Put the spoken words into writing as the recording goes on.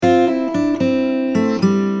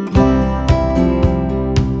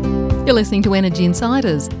You're listening to Energy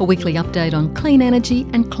Insiders, a weekly update on clean energy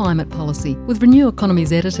and climate policy with Renew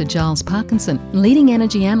Economy's editor Giles Parkinson and leading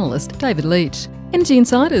energy analyst David Leach. Energy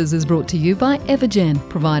Insiders is brought to you by Evergen,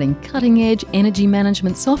 providing cutting-edge energy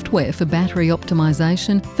management software for battery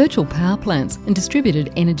optimisation, virtual power plants and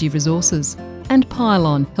distributed energy resources. And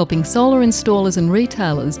Pylon, helping solar installers and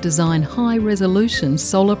retailers design high-resolution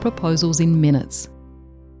solar proposals in minutes.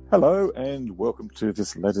 Hello and welcome to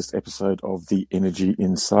this latest episode of the Energy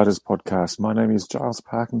Insiders podcast. My name is Giles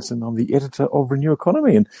Parkinson. I'm the editor of Renew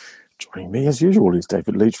Economy, and joining me as usual is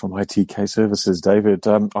David Leach from ITK Services. David,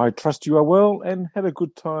 I trust you are well and had a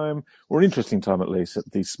good time, or an interesting time at least,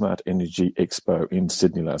 at the Smart Energy Expo in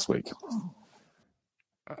Sydney last week.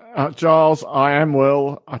 Giles, I am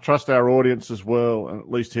well. I trust our audience as well, and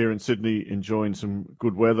at least here in Sydney, enjoying some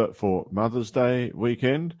good weather for Mother's Day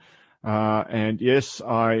weekend. And yes,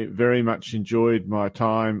 I very much enjoyed my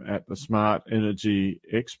time at the Smart Energy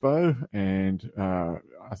Expo, and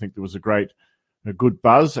I think there was a good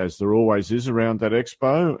buzz, as there always is around that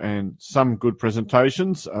expo, and some good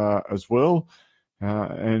presentations as well.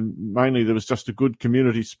 And mainly there was just a good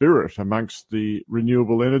community spirit amongst the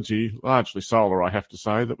renewable energy, largely solar, I have to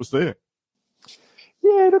say, that was there.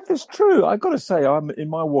 Yeah, look, that's true. I've got to say, I'm in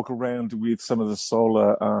my walk around with some of the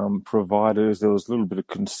solar providers, there was a little bit of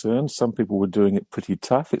concern. Some people were doing it pretty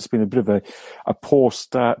tough. It's been a bit of a poor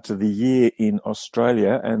start to the year in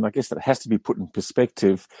Australia, and I guess that has to be put in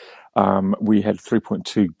perspective. We had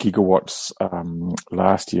 3.2 gigawatts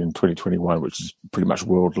last year in 2021, which is pretty much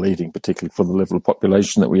world leading, particularly for the level of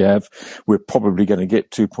population that we have. We're probably going to get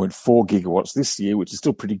 2.4 gigawatts this year, which is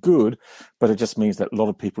still pretty good, but it just means that a lot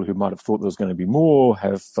of people who might have thought there was going to be more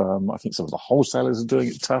have, I think some of the wholesalers are doing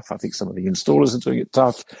it tough. I think some of the installers are doing it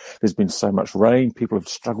tough. There's been so much rain. People have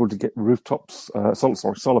struggled to get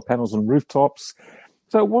solar panels on rooftops.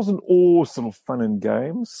 So it wasn't all sort of fun and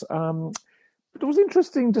games. But it was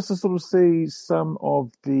interesting just to sort of see some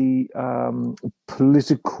of the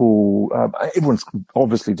political... everyone's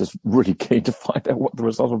obviously just really keen to find out what the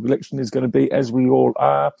result of the election is going to be, as we all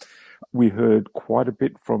are. We heard quite a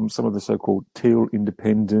bit from some of the so-called Teal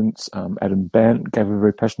independents. Adam Bandt gave a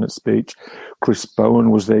very passionate speech. Chris Bowen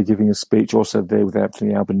was there giving a speech, also there with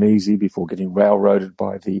Anthony Albanese, before getting railroaded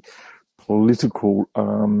by the political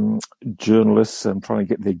journalists and trying to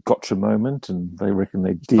get their gotcha moment, and they reckon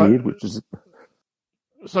they did, which is...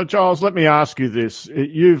 So, Giles, let me ask you this.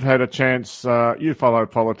 You've had a chance, you follow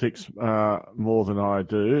politics more than I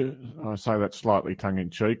do. I say that slightly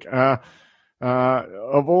tongue-in-cheek.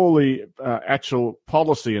 Of all the actual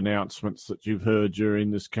policy announcements that you've heard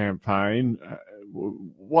during this campaign,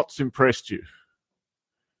 what's impressed you?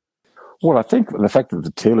 Well, I think the fact that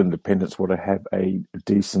the Teal independents want to have a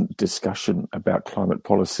decent discussion about climate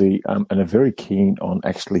policy and are very keen on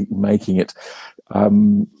actually making it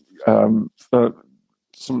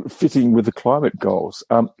sort of fitting with the climate goals.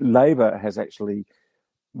 Labor has actually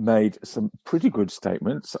made some pretty good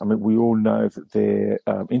statements. I mean, we all know that their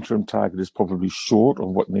interim target is probably short of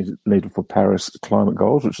what needed for Paris climate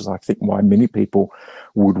goals, which is, I think, why many people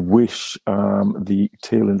would wish the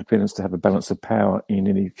Teal independents to have a balance of power in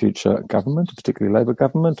any future government, particularly Labor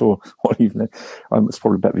government, or even it's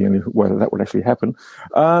probably about the only way that would actually happen.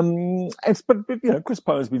 But Chris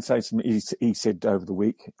Bowen's been saying something. He said over the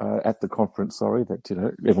week at the conference,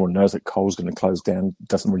 that everyone knows that coal's going to close down.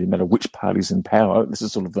 Doesn't really matter which party's in power. This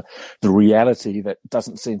is sort of the reality that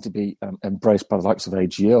doesn't seem to be embraced by the likes of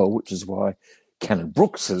AGL, which is why Cannon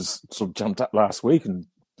Brooks has sort of jumped up last week and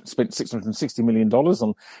spent $660 million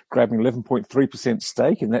on grabbing 11.3%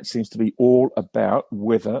 stake, and that seems to be all about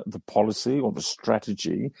whether the policy or the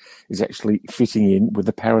strategy is actually fitting in with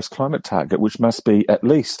the Paris climate target, which must be at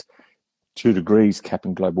least 2 degrees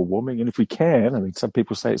capping global warming. And if we can, I mean, some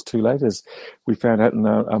people say it's too late, as we found out in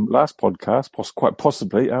our last podcast, quite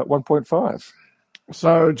possibly 1.5.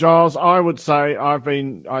 So, Giles, I would say I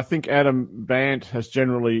think Adam Bandt has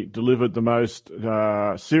generally delivered the most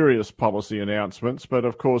serious policy announcements, but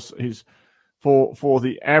of course he's for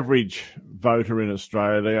the average voter in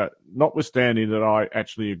Australia, notwithstanding that I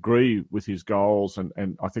actually agree with his goals and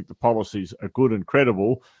I think the policies are good and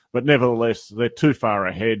credible, but nevertheless they're too far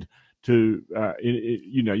ahead to,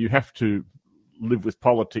 you have to live with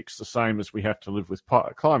politics the same as we have to live with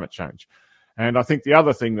climate change. And I think the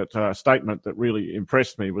other thing statement that really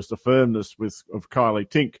impressed me was the firmness of Kylie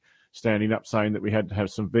Tink standing up saying that we had to have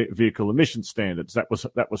some vehicle emission standards. That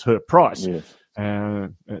was her price. Yes.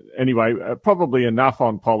 Anyway, probably enough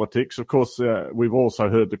on politics. Of course, we've also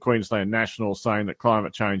heard the Queensland National saying that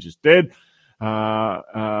climate change is dead.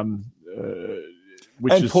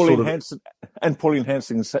 which and is Pauline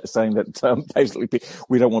Hanson saying that basically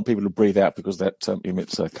we don't want people to breathe out because that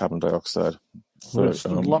emits carbon dioxide. So,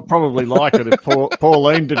 probably like it if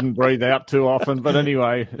Pauline didn't breathe out too often. But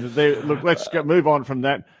anyway, look, let's move on from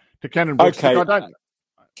that to Cannon-Brookes. Okay, Look,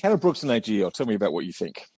 Cannon-Brookes and AGL. Tell me about what you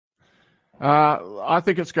think. I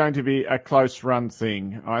think it's going to be a close run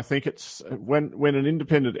thing. I think it's when an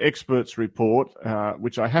independent experts report,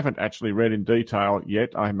 which I haven't actually read in detail yet,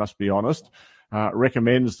 I must be honest,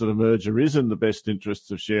 recommends that a merger is in the best interests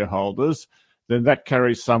of shareholders, then that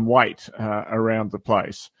carries some weight around the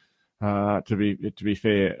place. To be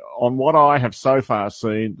fair, on what I have so far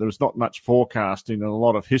seen, there's not much forecasting and a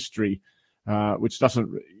lot of history, which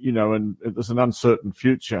doesn't, and there's an uncertain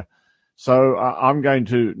future. So I'm going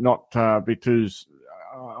to not be too.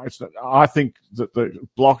 I think that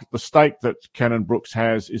the stake that Cannon-Brookes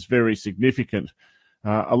has is very significant.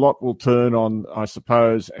 A lot will turn on, I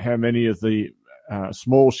suppose, how many of the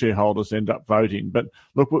small shareholders end up voting. But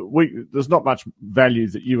look, there's not much value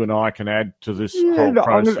that you and I can add to this whole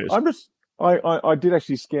process. I did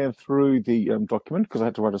actually scan through the document because I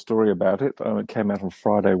had to write a story about it. It came out on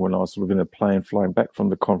Friday when I was sort of in a plane flying back from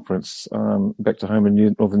the conference back to home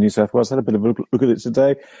in northern New South Wales. I had a bit of a look at it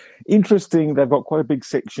today. Interesting, they've got quite a big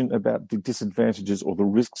section about the disadvantages or the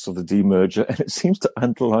risks of the demerger, and it seems to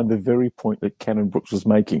underline the very point that Cannon-Brookes was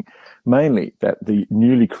making, mainly that the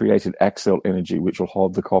newly created Accel Energy, which will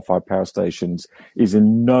hold the coal-fired power stations, is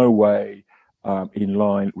in no way in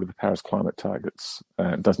line with the Paris climate targets.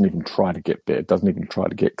 Doesn't even try to get there, doesn't even try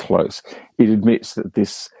to get close. It admits that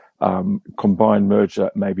this combined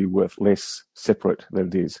merger may be worth less separate than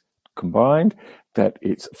it is combined, that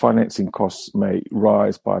its financing costs may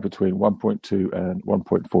rise by between 1.2 and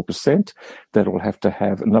 1.4%, that it will have to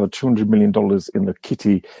have another $200 million in the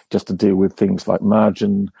kitty just to deal with things like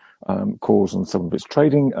margin calls on some of its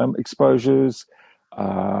trading exposures.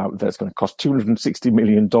 That's going to cost $260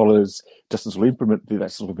 million just as we'll implement that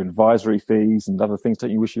sort of advisory fees and other things.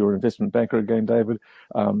 Don't you wish you were an investment banker again, David?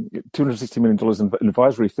 $260 million in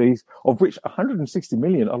advisory fees, of which $160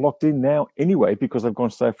 million are locked in now anyway because they've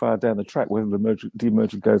gone so far down the track, whether the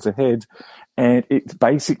demerger goes ahead. And it's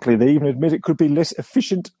basically, they even admit it could be less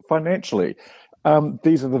efficient financially.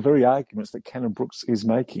 These are the very arguments that Cannon-Brookes is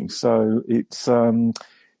making. So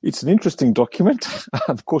it's an interesting document.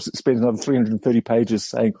 Of course, it spends another 330 pages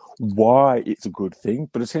saying why it's a good thing,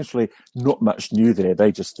 but essentially not much new there.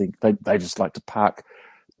 They just think they just like to park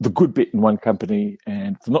the good bit in one company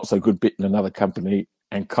and the not so good bit in another company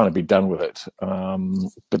and kind of be done with it.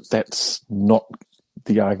 But that's not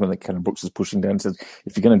the argument that Cannon-Brookes is pushing down. It says,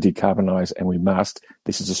 if you're going to decarbonise, and we must,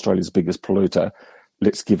 this is Australia's biggest polluter,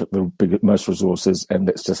 let's give it the most resources and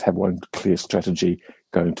let's just have one clear strategy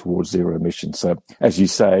going towards zero emissions. So, as you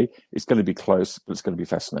say, it's going to be close, but it's going to be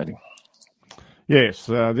fascinating. Yes,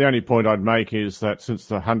 the only point I'd make is that since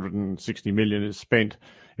the $160 million is spent,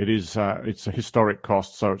 it's a historic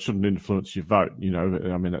cost, so it shouldn't influence your vote.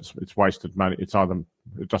 I mean, it's wasted money. It's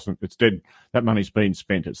dead. That money's been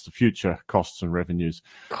spent. It's the future costs and revenues.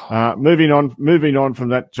 Moving on from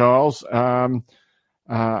that, Giles. I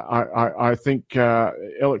think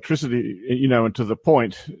electricity, and to the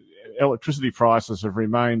point, electricity prices have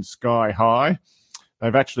remained sky high.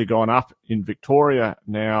 They've actually gone up in Victoria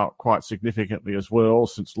now quite significantly as well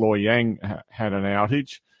since Loy Yang had an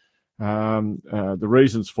outage. The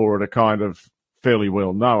reasons for it are kind of fairly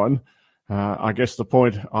well known. I guess the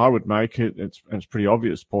point I would make, it's a pretty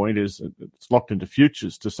obvious point, is it's locked into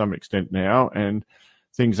futures to some extent now, and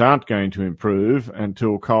things aren't going to improve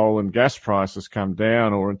until coal and gas prices come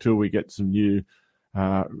down or until we get some new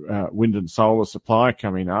wind and solar supply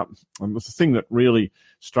coming up. And the thing that really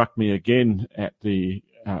struck me again at the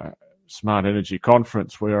Smart Energy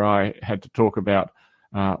Conference, where I had to talk about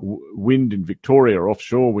wind in Victoria,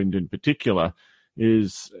 offshore wind in particular,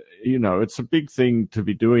 is, it's a big thing to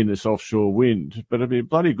be doing this offshore wind, but it'd be a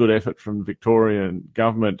bloody good effort from the Victorian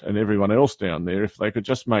government and everyone else down there if they could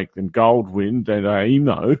just make them Goldwind and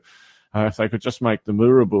AEMO, if they could just make the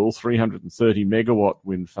Moorabool 330 megawatt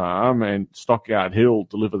wind farm and Stockyard Hill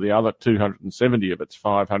deliver the other 270 of its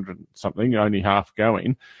 500 something, only half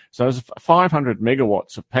going. So there's 500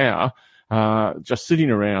 megawatts of power just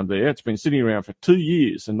sitting around there. It's been sitting around for 2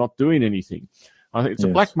 years and not doing anything. I think it's a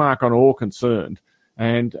black mark on all concerned.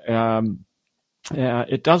 And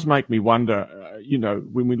it does make me wonder,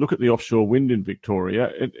 when we look at the offshore wind in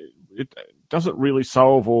Victoria, it doesn't really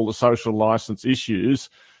solve all the social licence issues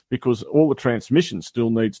because all the transmission still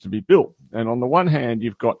needs to be built. And on the one hand,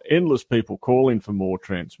 you've got endless people calling for more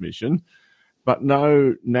transmission, but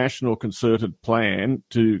no national concerted plan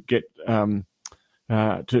to get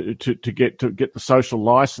to get the social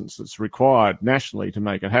license that's required nationally to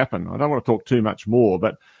make it happen. I don't want to talk too much more,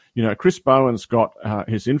 but Chris Bowen's got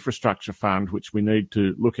his infrastructure fund, which we need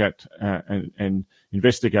to look at and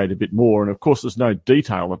investigate a bit more. And of course, there's no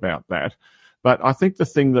detail about that. But I think the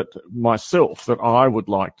thing that I would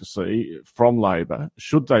like to see from Labor,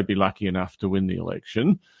 should they be lucky enough to win the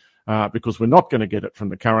election, because we're not going to get it from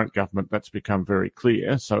the current government, that's become very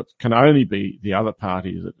clear. So it can only be the other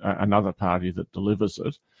party, another party that delivers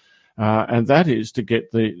it. And that is to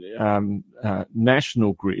get the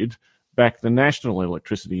national grid back, the national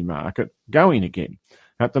electricity market going again.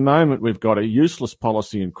 At the moment, we've got a useless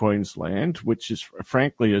policy in Queensland, which is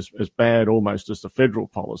frankly as bad almost as the federal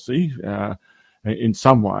policy in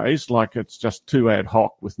some ways, like it's just too ad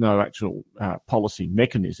hoc with no actual policy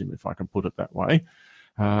mechanism, if I can put it that way.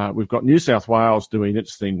 We've got New South Wales doing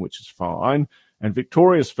its thing, which is fine, and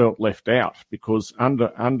Victoria's felt left out because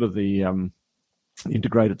under the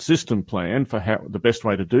integrated system plan for how the best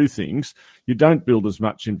way to do things, you don't build as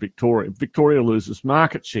much in Victoria. Victoria loses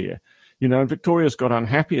market share. And Victoria's got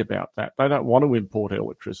unhappy about that. They don't want to import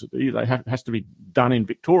electricity. It has to be done in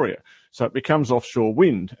Victoria. So it becomes offshore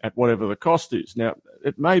wind at whatever the cost is. Now,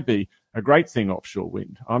 it may be a great thing, offshore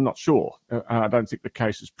wind. I'm not sure. I don't think the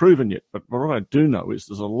case is proven yet. But what I do know is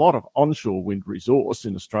there's a lot of onshore wind resource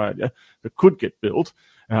in Australia that could get built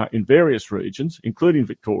in various regions, including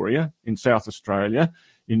Victoria, in South Australia,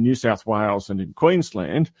 in New South Wales and in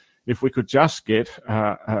Queensland, if we could just get,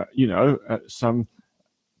 some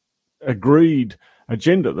agreed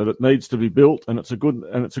agenda that it needs to be built, and it's a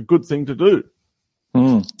good thing to do.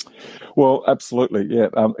 Well, absolutely, yeah.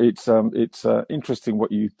 It's interesting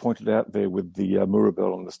what you pointed out there with the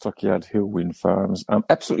Mirabel and the Stockyard Hill wind farms.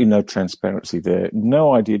 Absolutely no transparency there.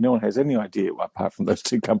 No idea. No one has any idea apart from those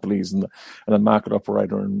two companies and the market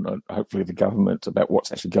operator and hopefully the government about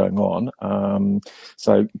what's actually going on.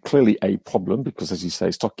 So clearly a problem because, as you say,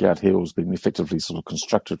 Stockyard Hill has been effectively sort of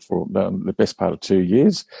constructed for the best part of 2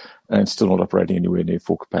 years and still not operating anywhere near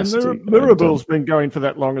full capacity. And Mirabel's been going for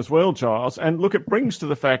that long as well, Giles. And look, it brings to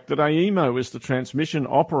the fact that AEMO is the transmission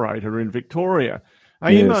operator in Victoria.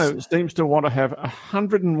 AEMO seems to want to have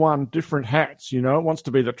 101 different hats. It wants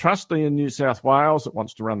to be the trustee in New South Wales. It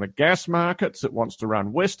wants to run the gas markets. It wants to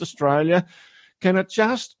run West Australia. Can it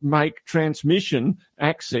just make transmission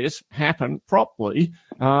access happen properly?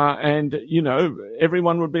 And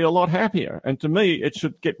everyone would be a lot happier. And to me, it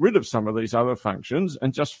should get rid of some of these other functions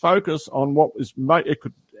and just focus on what is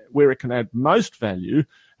where it can add most value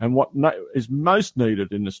and what is most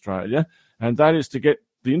needed in Australia. And that is to get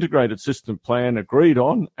the integrated system plan agreed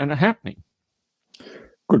on and happening.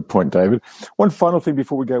 Good point, David. One final thing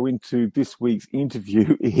before we go into this week's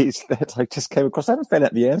interview is that I just came across, I haven't found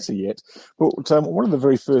out the answer yet, but one of the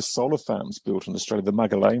very first solar farms built in Australia, the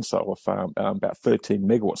Mugger Lane solar farm, about 13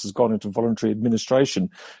 megawatts, has gone into voluntary administration.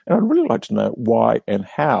 And I'd really like to know why and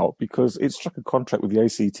how, because it struck a contract with the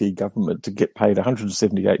ACT government to get paid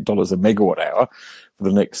 $178 a megawatt hour for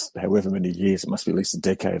the next however many years. It must be at least a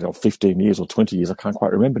decade or 15 years or 20 years. I can't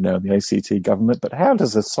quite remember now in the ACT government. But how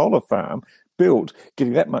does a solar farm built,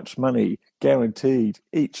 getting that much money guaranteed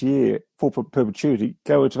each year for perpetuity,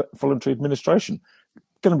 go into voluntary administration?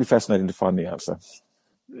 Going to be fascinating to find the answer.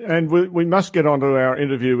 And we must get on to our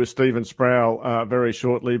interview with Stephen Sproul very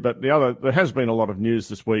shortly. But there has been a lot of news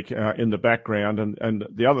this week in the background. And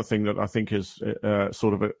the other thing that I think is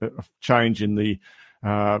sort of a change in the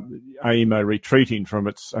AEMO retreating from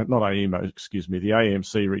its, the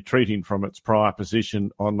AMC retreating from its prior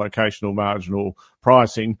position on locational marginal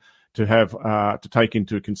pricing, to have to take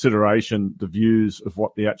into consideration the views of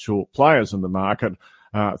what the actual players in the market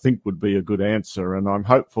think would be a good answer. And I'm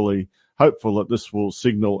hopeful that this will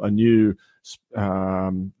signal a new,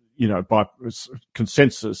 by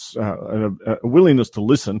consensus, a willingness to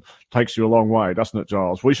listen takes you a long way, doesn't it,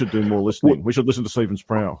 Giles? We should do more listening. We should listen to Stephen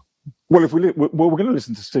Sproul. Well, we're going to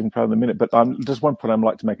listen to Stephen Sproul in a minute, but there's one point I'd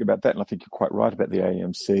like to make about that, and I think you're quite right about the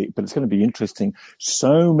AMC, but it's going to be interesting.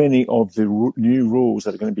 So many of the new rules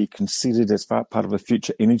that are going to be considered as part of a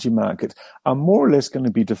future energy market are more or less going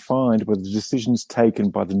to be defined by the decisions taken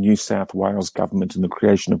by the New South Wales government in the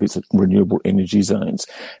creation of its renewable energy zones.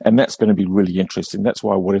 And that's going to be really interesting. That's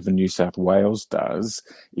why whatever New South Wales does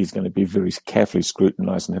is going to be very carefully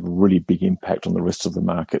scrutinised and have a really big impact on the rest of the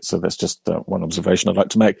market. So that's just one observation I'd like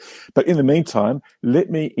to make. But in the meantime, let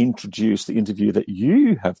me introduce the interview that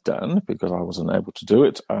you have done, because I wasn't able to do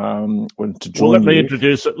it. Let me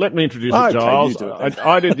introduce it, Giles.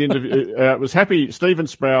 I did the interview. Was happy. Stephen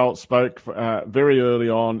Sproul spoke very early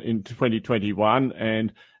on in 2021,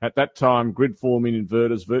 and at that time, grid forming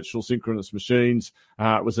inverters, virtual synchronous machines,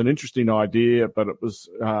 was an interesting idea, but it was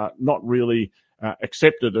not really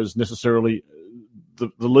accepted as necessarily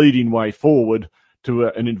the leading way forward to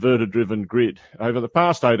an inverter-driven grid. Over the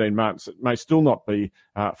past 18 months, it may still not be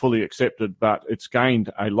fully accepted, but it's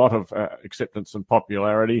gained a lot of acceptance and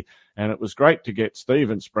popularity. And it was great to get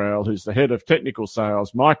Stephen Sproul, who's the head of technical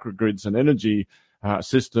sales, microgrids and energy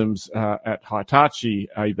systems at Hitachi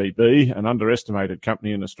ABB, an underestimated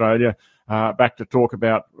company in Australia, back to talk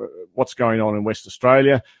about what's going on in West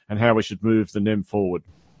Australia and how we should move the NEM forward.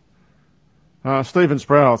 Stephen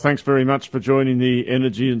Sproul, thanks very much for joining the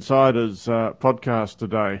Energy Insiders podcast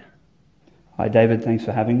today. Hi, David. Thanks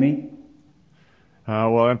for having me.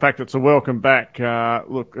 Well, in fact, it's a welcome back.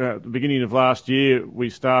 Look, at the beginning of last year,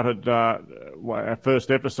 we started our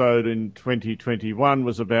first episode in 2021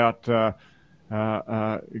 was about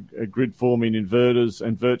grid forming inverters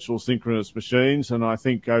and virtual synchronous machines. And I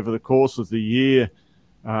think over the course of the year,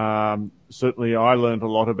 certainly I learned a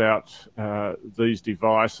lot about these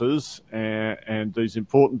devices and these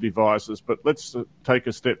important devices. But let's take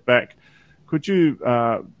a step back. Could you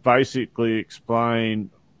basically explain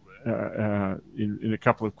in a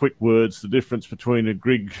couple of quick words the difference between a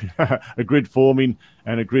grid forming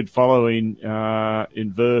and a grid following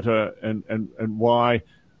inverter, and why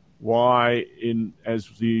as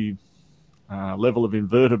the level of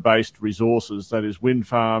inverter-based resources, that is wind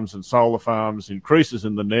farms and solar farms, increases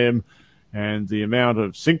in the NEM, and the amount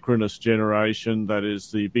of synchronous generation, that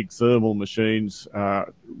is the big thermal machines,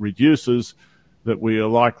 reduces, that we are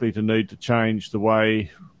likely to need to change the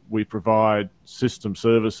way we provide system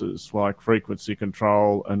services like frequency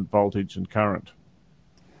control and voltage and current.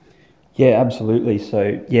 Yeah, absolutely. So,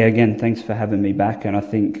 again, thanks for having me back. And I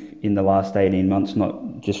think in the last 18 months,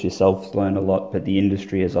 not just yourself learned a lot, but the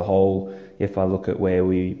industry as a whole. If I look at where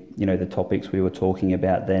the topics we were talking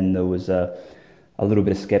about then, there was a little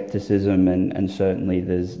bit of skepticism, and certainly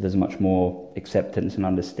there's much more acceptance and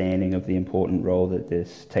understanding of the important role that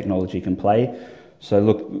this technology can play. So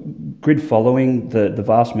look, grid following, the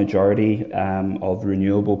vast majority of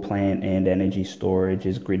renewable plant and energy storage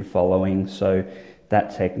is grid following. So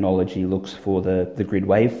that technology looks for the grid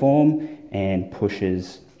waveform and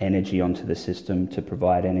pushes energy onto the system to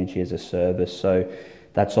provide energy as a service. So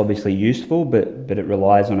that's obviously useful, but it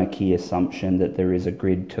relies on a key assumption that there is a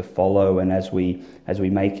grid to follow. And as we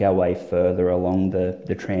make our way further along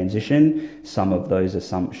the transition, some of those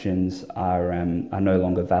assumptions are no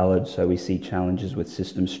longer valid. So we see challenges with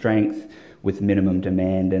system strength, with minimum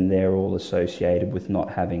demand, and they're all associated with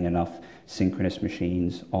not having enough synchronous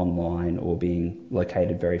machines online or being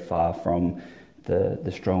located very far from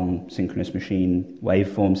the strong synchronous machine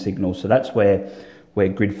waveform signal. So that's where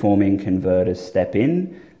grid forming converters step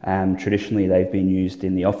in. Traditionally, they've been used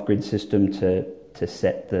in the off-grid system to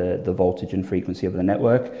set the voltage and frequency of the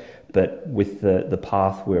network. But with the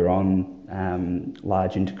path we're on,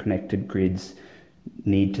 large interconnected grids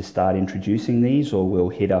need to start introducing these, or we'll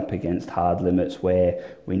hit up against hard limits where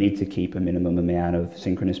we need to keep a minimum amount of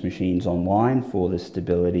synchronous machines online for the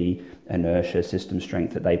stability, inertia, system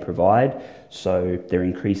strength that they provide. So they're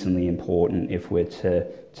increasingly important if we're to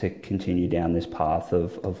continue down this path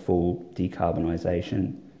of full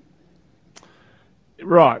decarbonisation.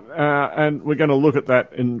 Right, and we're going to look at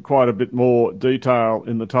that in quite a bit more detail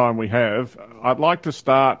in the time we have. I'd like to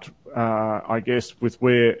start, I guess, with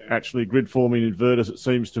where actually grid-forming inverters, it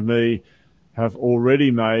seems to me, have already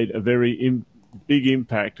made a very big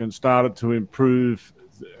impact and started to prove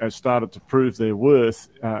their worth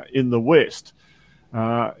in the West.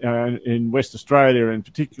 And in West Australia, and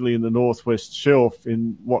particularly in the Northwest Shelf,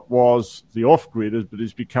 in what was the off-grid, but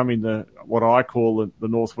is becoming what I call the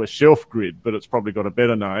Northwest Shelf grid, but it's probably got a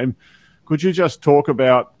better name. Could you just talk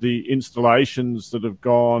about the installations that have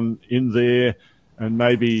gone in there, and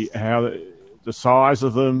maybe how the size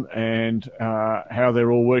of them and how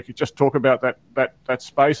they're all working? Just talk about that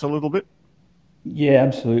space a little bit. Yeah,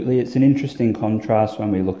 absolutely. It's an interesting contrast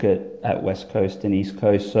when we look at West Coast and East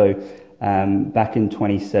Coast. So back in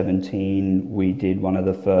 2017, we did one of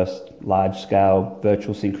the first large-scale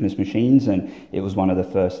virtual synchronous machines, and it was one of the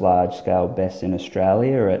first large-scale BESS in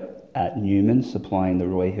Australia at Newman, supplying the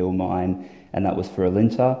Roy Hill mine, and that was for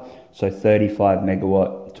Alinta. So 35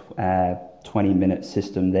 megawatt, 20-minute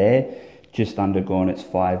system there, just undergone its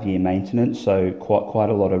 5-year maintenance. So quite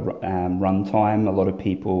a lot of runtime. A lot of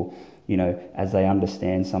people, as they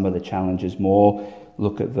understand some of the challenges more,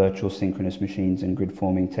 look at virtual synchronous machines and grid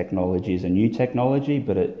forming technology as a new technology,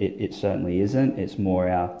 but it certainly isn't. It's more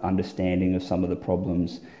our understanding of some of the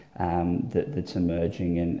problems that's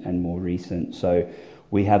emerging and more recent. So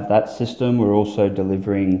we have that system. We're also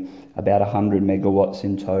delivering about 100 megawatts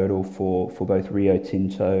in total for both Rio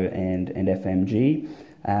Tinto and FMG.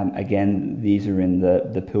 Again, these are in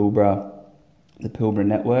the Pilbara the Pilbara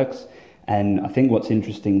networks. And I think what's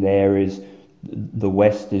interesting there is the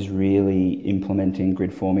West is really implementing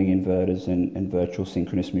grid forming inverters and virtual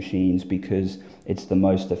synchronous machines because it's the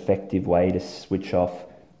most effective way to switch off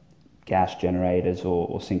gas generators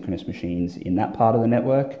or synchronous machines in that part of the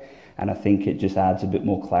network. And I think it just adds a bit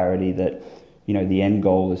more clarity that, you know, the end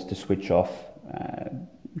goal is to switch off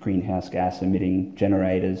greenhouse gas emitting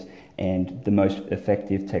generators, and the most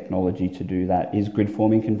effective technology to do that is grid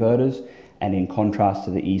forming converters. And in contrast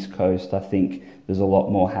to the East Coast, I think there's a lot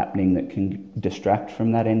more happening that can distract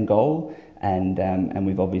from that end goal. And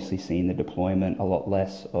we've obviously seen the deployment a lot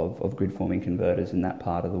less of grid forming converters in that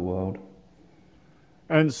part of the world.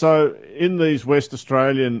 And so in these West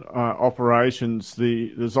Australian operations,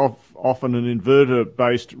 there's often an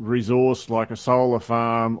inverter-based resource like a solar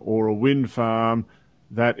farm or a wind farm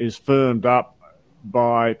that is firmed up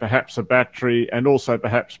by perhaps a battery and also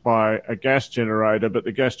perhaps by a gas generator, but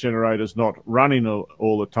the gas generator is not running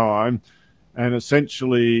all the time. And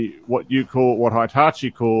essentially what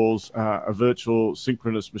Hitachi calls a virtual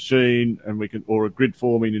synchronous machine, or a grid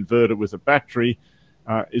forming inverter with a battery,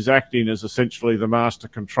 is acting as essentially the master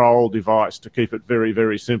control device to keep it very,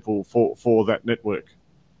 very simple for that network.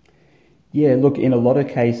 Yeah, look, in a lot of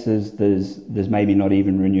cases, there's maybe not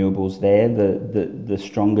even renewables there. The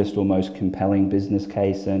strongest or most compelling business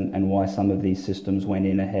case and why some of these systems went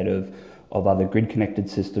in ahead of other grid-connected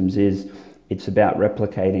systems is it's about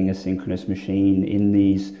replicating a synchronous machine in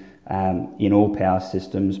these in all power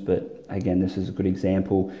systems. But again, this is a good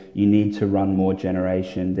example. You need to run more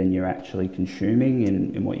generation than you're actually consuming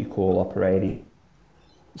in what you call operating.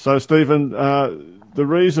 So, Stephen, the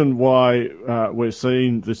reason why we're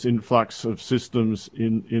seeing this influx of systems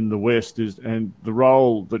in the West and the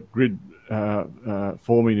role that grid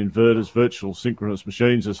forming inverters, virtual synchronous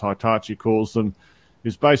machines, as Hitachi calls them,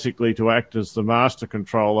 is basically to act as the master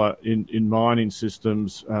controller in mining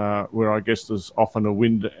systems where I guess there's often a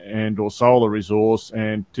wind and or solar resource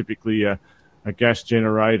and typically a gas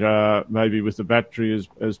generator, maybe with the battery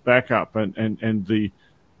as backup.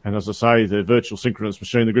 And as I say, the virtual synchronous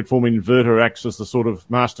machine, the grid forming inverter, acts as the sort of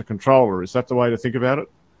master controller. Is that the way to think about it?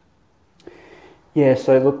 Yeah,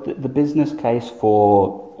 so look, the business case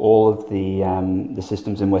for all of the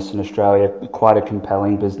systems in Western Australia, quite a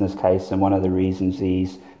compelling business case, and one of the reasons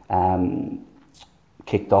these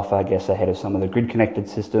kicked off, I guess, ahead of some of the grid-connected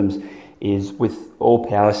systems is with all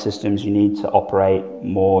power systems, you need to operate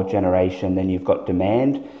more generation than you've got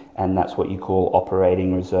demand, and that's what you call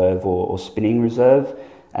operating reserve or spinning reserve.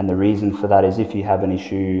 And the reason for that is if you have an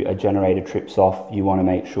issue, a generator trips off, you want to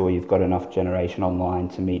make sure you've got enough generation online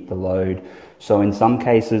to meet the load. So in some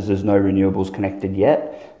cases, there's no renewables connected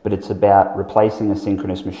yet, but it's about replacing a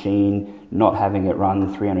synchronous machine, not having it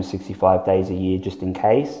run 365 days a year just in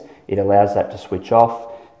case. It allows that to switch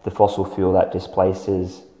off. The fossil fuel that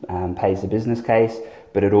displaces pays the business case,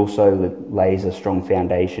 but it also lays a strong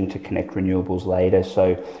foundation to connect renewables later,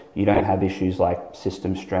 so you don't have issues like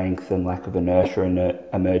system strength and lack of inertia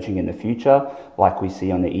emerging in the future, like we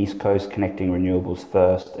see on the East Coast, connecting renewables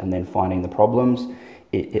first and then finding the problems.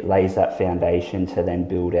 It lays that foundation to then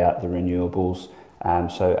build out the renewables.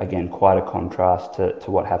 So again, quite a contrast to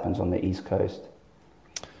what happens on the East Coast.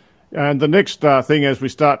 And the next thing, as we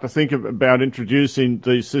start to think about introducing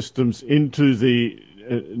these systems into the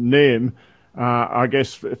NEM, I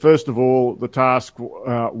guess, first of all, the task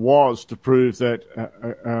was to prove that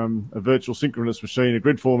a virtual synchronous machine, a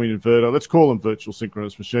grid-forming inverter, let's call them virtual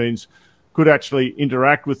synchronous machines, could actually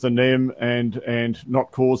interact with the NEM and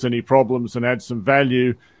not cause any problems and add some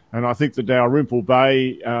value. And I think the Dalrymple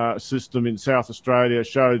Bay system in South Australia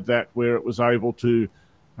showed that, where it was able to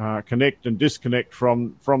connect and disconnect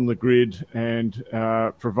from the grid and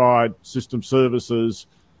provide system services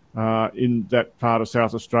in that part of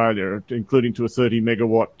South Australia, including to a 30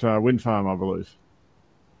 megawatt wind farm, I believe.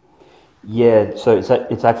 Yeah, so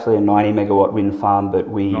it's actually a 90 megawatt wind farm, but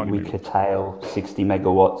we curtail 60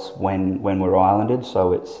 megawatts when we're islanded,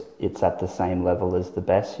 so it's at the same level as the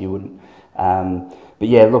BESS. You wouldn't, but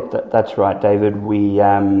yeah, look, that's right, David. We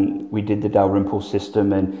did the Dalrymple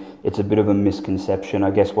system, and it's a bit of a misconception.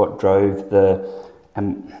 I guess what drove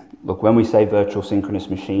look, when we say virtual synchronous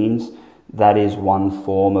machines, that is one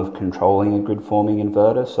form of controlling a grid forming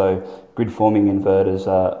inverter. So grid forming inverters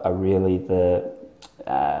are really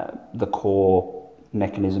the core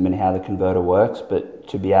mechanism in how the converter works, but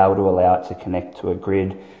to be able to allow it to connect to a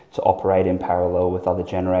grid, to operate in parallel with other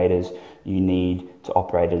generators, you need to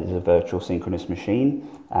operate it as a virtual synchronous machine.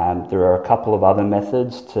 There are a couple of other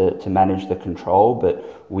methods to manage the control,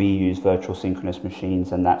 but we use virtual synchronous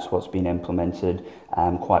machines, and that's what's been implemented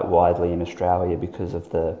quite widely in Australia because of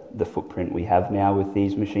the footprint we have now with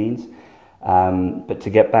these machines. But to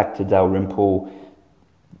get back to Dalrymple,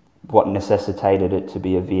 what necessitated it to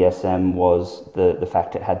be a VSM was the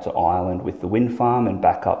fact it had to island with the wind farm and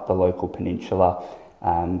back up the local peninsula.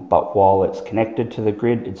 But while it's connected to the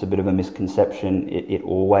grid, it's a bit of a misconception. It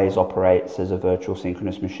always operates as a virtual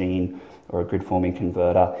synchronous machine or a grid forming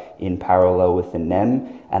converter in parallel with the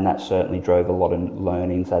NEM, and that certainly drove a lot of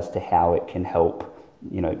learnings as to how it can help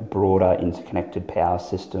broader interconnected power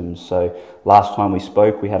systems. So last time we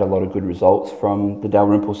spoke, we had a lot of good results from the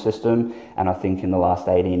Dalrymple system, and I think in the last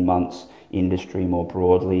 18 months, industry more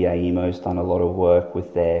broadly, AEMO's done a lot of work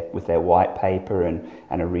with their white paper, and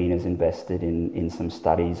ARENA's invested in some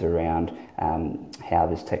studies around how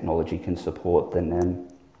this technology can support the NEM.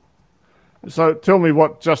 So tell me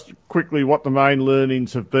just quickly what the main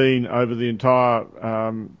learnings have been over the entire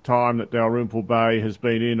time that Dalrymple Bay has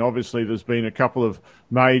been in. Obviously, there's been a couple of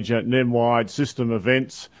major NEM-wide system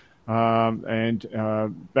events, and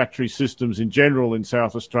battery systems in general in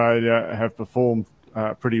South Australia have performed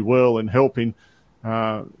pretty well in helping.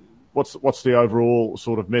 What's the overall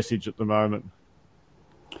sort of message at the moment?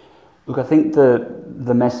 Look, I think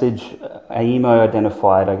the message, AEMO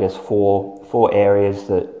identified, I guess, four areas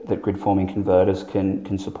that grid forming converters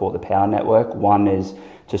can support the power network. One is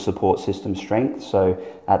to support system strength. So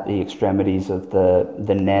at the extremities of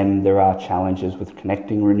the NEM, there are challenges with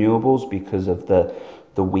connecting renewables because of the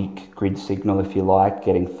weak grid signal, if you like,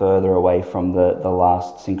 getting further away from the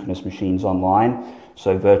last synchronous machines online.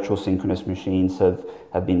 So virtual synchronous machines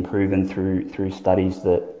have been proven through studies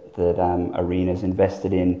that ARENA's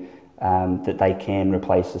invested in, that they can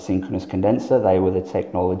replace a synchronous condenser. They were the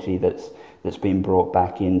technology that's been brought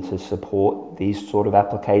back in to support these sort of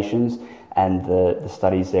applications, and the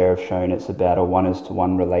studies there have shown it's about a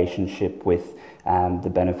 1:1 relationship with the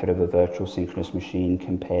benefit of a virtual synchronous machine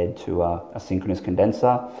compared to a synchronous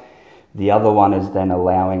condenser. The other one is then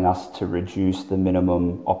allowing us to reduce the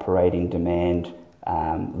minimum operating demand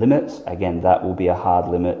limits. Again, that will be a hard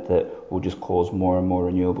limit that will just cause more and more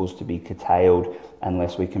renewables to be curtailed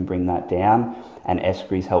unless we can bring that down. And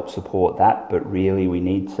ESCRIs help support that, but really we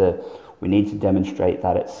need to demonstrate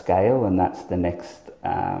that at scale, and that's the next,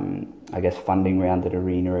 funding round that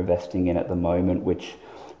ARENA are investing in at the moment,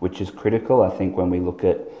 which is critical. I think when we look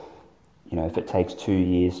at, if it takes 2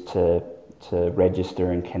 years to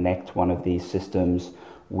register and connect one of these systems,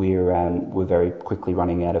 we're very quickly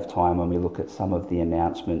running out of time when we look at some of the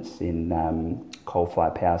announcements in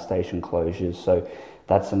coal-fired power station closures. So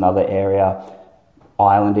that's another area.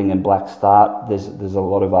 Islanding and black start, there's a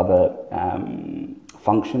lot of other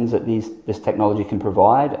functions that this technology can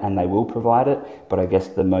provide, and they will provide it, but I guess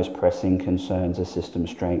the most pressing concerns are system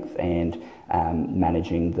strength and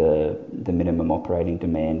managing the minimum operating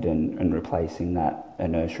demand and replacing that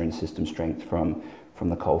inertia and system strength from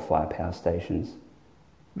the coal-fired power stations.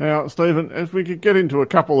 Now, Stephen, if we could get into a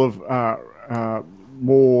couple of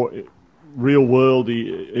more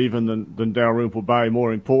real-worldy, even than Dalrymple Bay,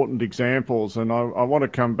 more important examples, and I want to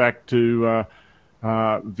come back to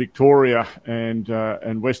Victoria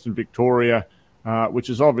and Western Victoria, which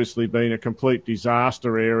has obviously been a complete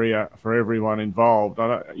disaster area for everyone involved.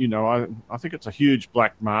 I think it's a huge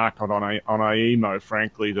black mark on AEMO,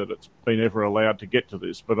 frankly, that it's been ever allowed to get to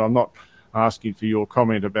this, but I'm not asking for your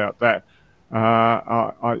comment about that.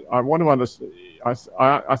 I want to understand.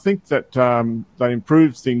 I think that they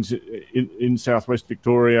improved things in southwest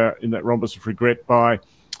Victoria in that rhombus of regret by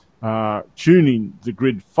tuning the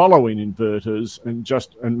grid following inverters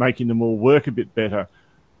and making them all work a bit better.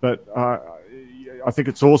 But I think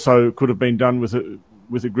it's also could have been done with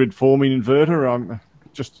a grid forming inverter.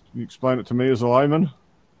 Just explain it to me as a layman.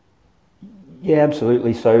 Yeah,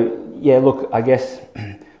 absolutely. So yeah, look, I guess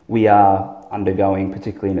we are undergoing,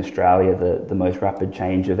 particularly in Australia, the most rapid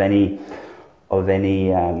change of any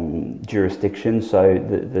jurisdiction. So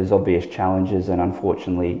there's obvious challenges, and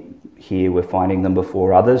unfortunately here we're finding them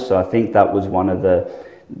before others. So I think that was one of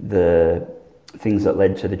the things that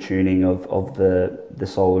led to the tuning of the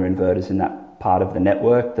solar inverters in that part of the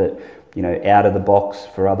network, that, out of the box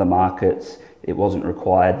for other markets, it wasn't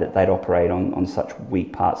required that they'd operate on such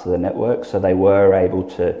weak parts of the network. So they were able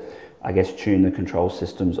to, I guess, tune the control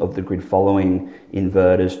systems of the grid following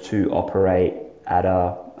inverters to operate at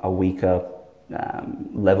a weaker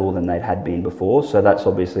level than they'd had been before. So that's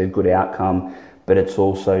obviously a good outcome, but it's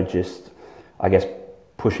also just, I guess,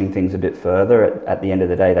 pushing things a bit further. At the end of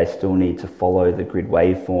the day, they still need to follow the grid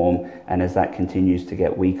waveform, and as that continues to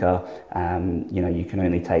get weaker, you can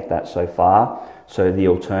only take that so far. So the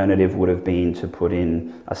alternative would have been to put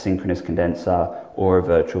in a synchronous condenser or a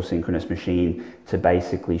virtual synchronous machine to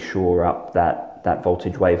basically shore up that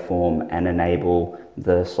voltage waveform and enable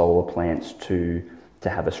the solar plants to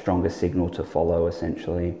have a stronger signal to follow,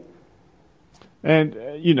 essentially. And,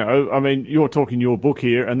 I mean, you're talking your book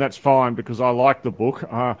here, and that's fine because I like the book.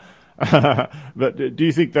 But do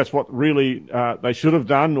you think that's what really they should have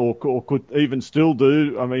done or could even still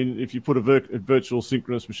do? I mean, if you put a virtual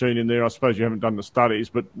synchronous machine in there, I suppose you haven't done the studies,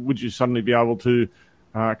 but would you suddenly be able to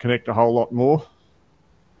connect a whole lot more?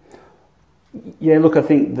 Yeah, look, I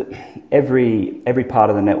think that every part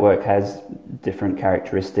of the network has different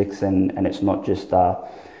characteristics, and it's not just,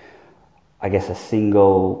 I guess, a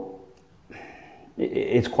single.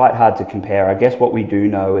 It's quite hard to compare. I guess what we do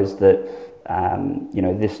know is that,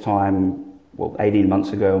 this time, 18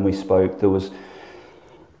 months ago when we spoke, there was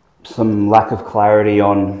some lack of clarity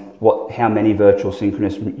on how many virtual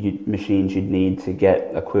synchronous machines you'd need to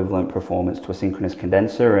get equivalent performance to a synchronous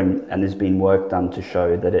condenser, and there's been work done to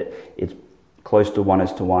show that it's close to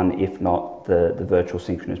 1:1, if not the virtual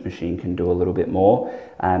synchronous machine can do a little bit more.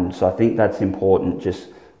 So I think that's important just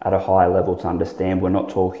at a high level to understand. We're not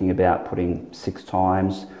talking about putting 6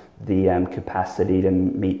 times the capacity to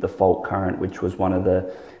meet the fault current, which was one of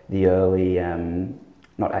the early,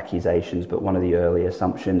 not accusations, but one of the early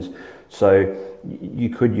assumptions. So you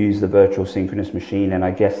could use the virtual synchronous machine, and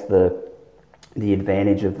I guess the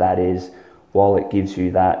advantage of that is, while it gives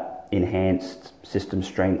you that enhanced system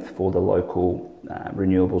strength for the local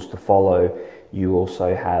renewables to follow, you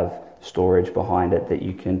also have storage behind it that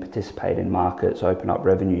you can participate in markets, open up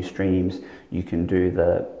revenue streams. You can do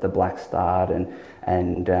the black start, and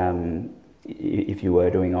if you were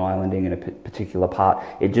doing islanding in a particular part,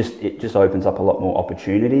 it just opens up a lot more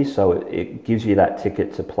opportunities. So it gives you that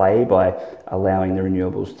ticket to play by allowing the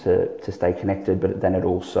renewables to stay connected, but then it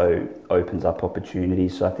also opens up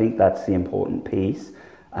opportunities. So I think that's the important piece.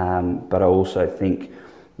 But I also think,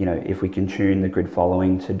 if we can tune the grid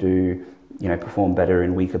following to do, perform better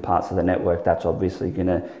in weaker parts of the network, that's obviously going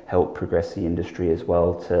to help progress the industry as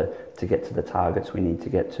well to get to the targets we need to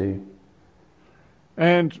get to.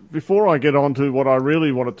 And before I get on to what I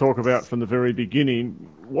really want to talk about from the very beginning,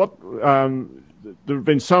 there have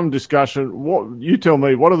been some discussion. You tell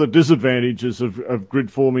me, what are the disadvantages of grid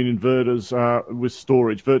forming inverters with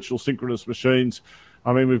storage, virtual synchronous machines?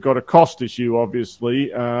 I mean, we've got a cost issue, obviously,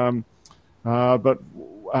 but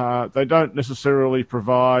they don't necessarily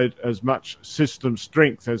provide as much system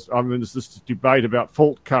strength as, there's this debate about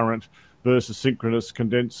fault current versus synchronous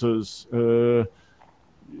condensers.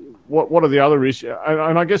 What are the other issues?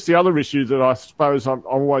 And I guess the other issue that I suppose I'm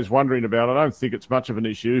always wondering about, I don't think it's much of an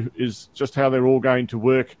issue, is just how they're all going to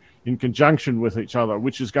work in conjunction with each other,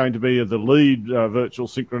 which is going to be the lead virtual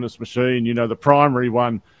synchronous machine, the primary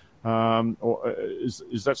one. Or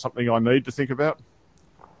is that something I need to think about?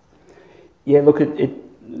 Yeah, look,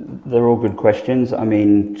 they're all good questions. I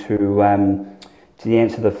mean, to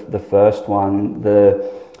answer the first one,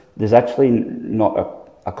 there's actually not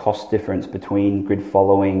a cost difference between grid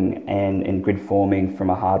following and grid forming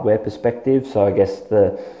from a hardware perspective. So I guess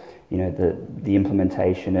the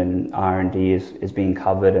implementation and R&D is being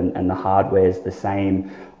covered, and the hardware is the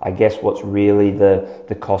same. I guess what's really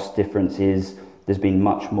the cost difference is there's been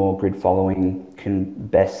much more grid following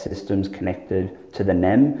BESS systems connected to the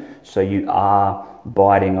NEM. So you are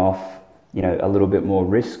biting off, a little bit more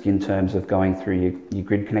risk in terms of going through your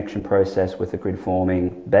grid connection process with a grid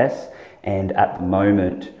forming BESS. And at the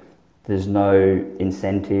moment, there's no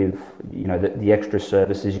incentive, the extra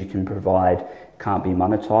services you can provide can't be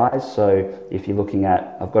monetized. So if you're looking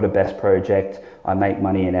at, I've got a BESS project, I make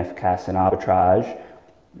money in FCAS and arbitrage,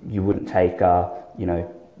 you wouldn't take a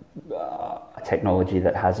technology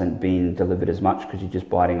that hasn't been delivered as much because you're just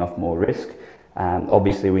biting off more risk.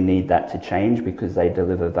 Obviously, we need that to change because they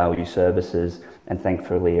deliver value services, and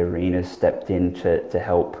thankfully ARENA's stepped in to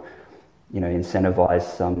help incentivize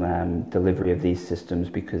some delivery of these systems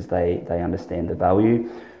because they understand the value.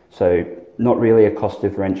 So not really a cost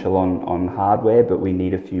differential on hardware, but we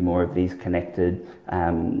need a few more of these connected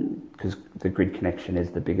because the grid connection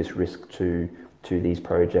is the biggest risk to these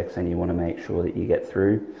projects, and you want to make sure that you get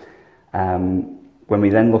through. When we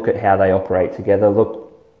then look at how they operate together,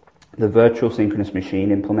 the virtual synchronous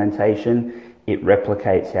machine implementation, it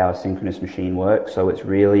replicates how a synchronous machine works. So it's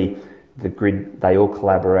really the grid, they all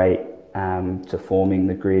collaborate to forming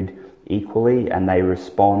the grid equally, and they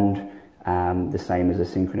respond the same as a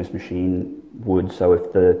synchronous machine would. So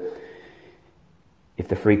if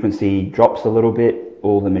the frequency drops a little bit,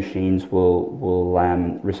 all the machines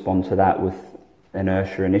will respond to that with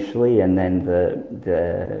inertia initially, and then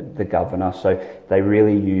the governor. So they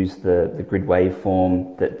really use the grid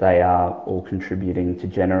waveform that they are all contributing to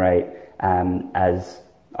generate as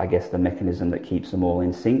I guess, the mechanism that keeps them all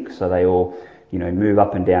in sync, so they all, move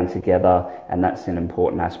up and down together. And that's an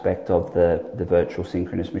important aspect of the virtual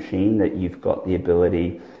synchronous machine, that you've got the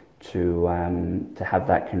ability to have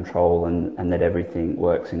that control, and that everything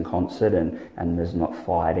works in concert, and there's not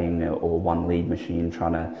fighting or one lead machine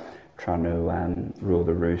trying to rule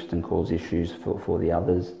the roost and cause issues for the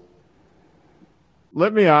others.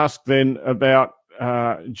 Let me ask then about,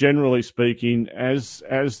 generally speaking, as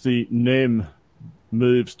the NEM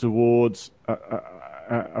moves towards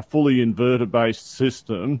a fully inverter-based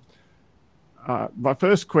system, my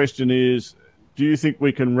first question is, do you think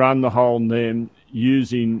we can run the whole NEM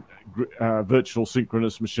using virtual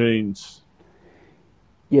synchronous machines?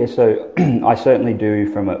 Yeah, so I certainly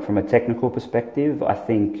do from a technical perspective. I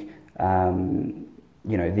think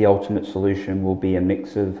the ultimate solution will be a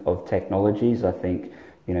mix of technologies. I think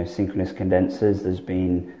synchronous condensers, there's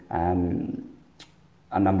been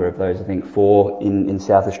a number of those, I think 4 in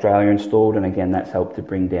South Australia installed, and again that's helped to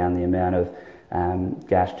bring down the amount of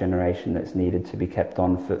gas generation that's needed to be kept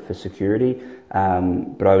on for security.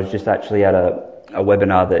 But I was just actually at a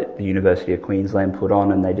webinar that the University of Queensland put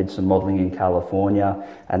on, and they did some modelling in California,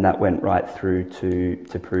 and that went right through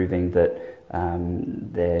to proving that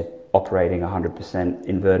they're operating 100%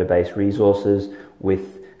 inverter-based resources,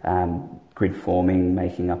 with grid forming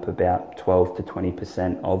making up about 12 to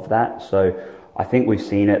 20% of that. So I think we've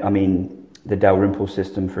seen it. I mean, the Dalrymple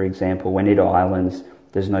system, for example, when it islands,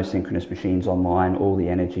 there's no synchronous machines online. All the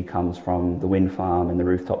energy comes from the wind farm and the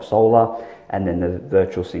rooftop solar, and then the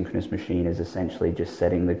virtual synchronous machine is essentially just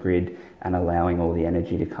setting the grid and allowing all the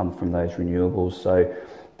energy to come from those renewables. So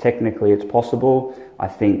technically it's possible. I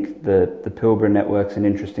think the Pilbara network's an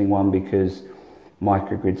interesting one, because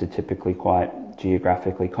microgrids are typically quite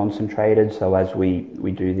geographically concentrated. So as we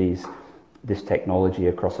do this technology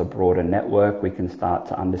across a broader network, we can start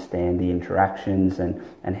to understand the interactions and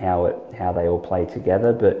how they all play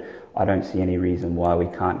together. But I don't see any reason why we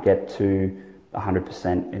can't get to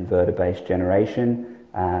 100% inverter-based generation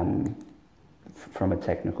from a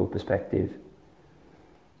technical perspective.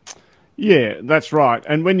 Yeah, that's right.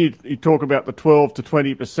 And when you talk about the 12 to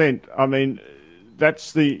 20%, I mean,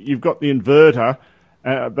 you've got the inverter,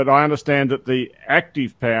 but I understand that the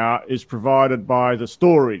active power is provided by the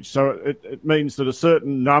storage. So it means that a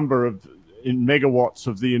certain number in megawatts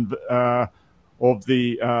of the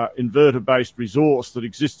inverter-based resource that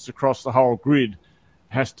exists across the whole grid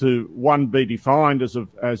has to, one, be defined as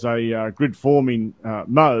a grid forming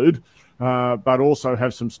mode, but also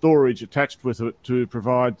have some storage attached with it to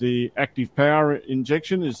provide the active power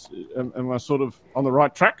injection. Am I sort of on the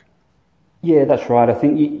right track? Yeah, that's right. I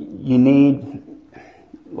think you need,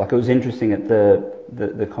 like, it was interesting at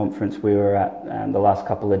the conference we were at the last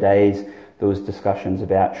couple of days, there was discussions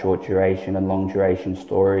about short duration and long duration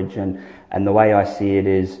storage, and the way I see it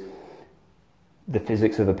is, the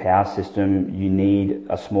physics of a power system, you need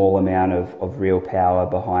a small amount of real power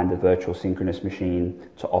behind the virtual synchronous machine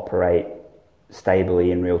to operate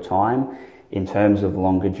stably in real time. In terms of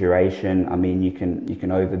longer duration, I mean, you can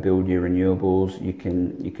overbuild your renewables, you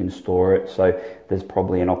can store it. So there's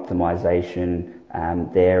probably an optimization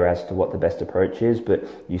there as to what the best approach is, but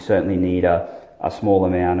you certainly need a small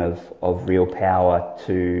amount of real power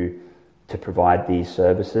to provide these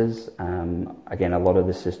services. Again, a lot of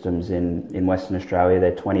the systems in Western Australia,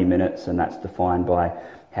 they're 20 minutes, and that's defined by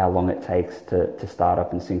how long it takes to start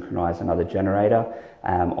up and synchronize another generator.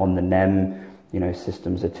 On the NEM,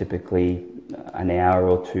 systems are typically an hour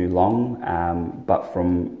or two long, but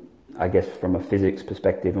from a physics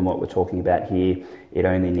perspective and what we're talking about here, it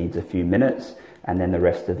only needs a few minutes, and then the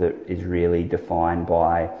rest of it is really defined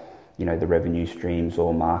by, the revenue streams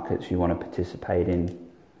or markets you want to participate in.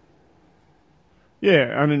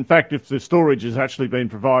 Yeah, and in fact, if the storage has actually been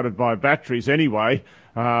provided by batteries anyway,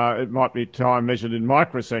 it might be time measured in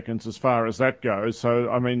microseconds as far as that goes. So,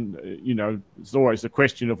 I mean, it's always the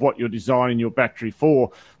question of what you're designing your battery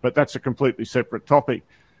for, but that's a completely separate topic.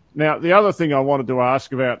 Now, the other thing I wanted to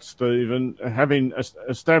ask about, Stephen, having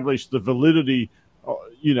established the validity,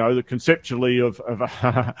 the conceptually of a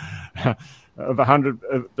 100%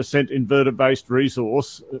 inverter-based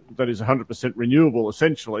resource that is 100% renewable,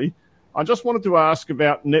 essentially, I just wanted to ask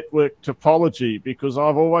about network topology, because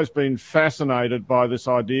I've always been fascinated by this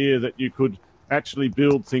idea that you could actually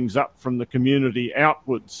build things up from the community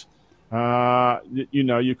outwards.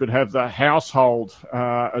 You could have the household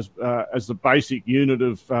as the basic unit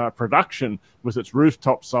of production with its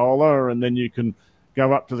rooftop solar, and then you can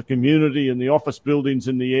go up to the community and the office buildings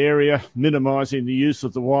in the area, minimising the use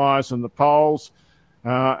of the wires and the poles.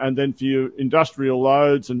 And then for your industrial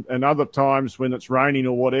loads and other times when it's raining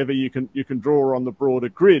or whatever, you can draw on the broader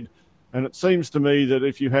grid. And it seems to me that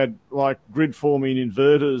if you had like grid forming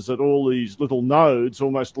inverters at all these little nodes,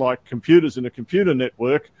 almost like computers in a computer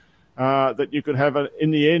network, that you could have,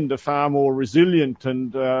 in the end, a far more resilient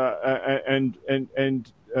and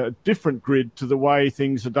different grid to the way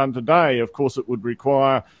things are done today. Of course, it would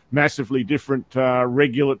require massively different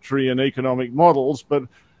regulatory and economic models, but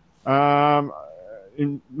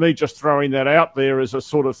in me just throwing that out there as a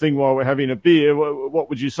sort of thing while we're having a beer, what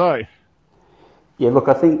would you say? Yeah, look,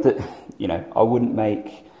 I think that, I wouldn't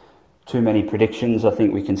make too many predictions. I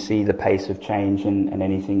think we can see the pace of change, and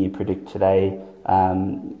anything you predict today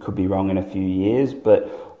could be wrong in a few years. But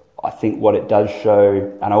I think what it does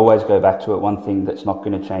show, and I always go back to it, one thing that's not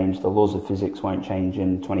going to change, the laws of physics won't change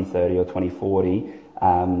in 2030 or 2040.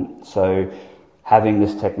 So having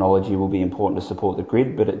this technology will be important to support the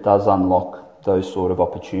grid, but it does unlock those sort of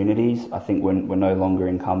opportunities. I think we're no longer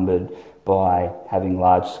encumbered by having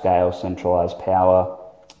large-scale centralised power,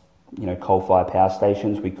 coal-fired power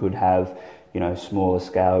stations. We could have,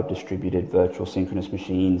 smaller-scale distributed virtual synchronous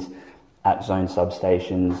machines at zone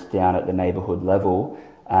substations down at the neighbourhood level.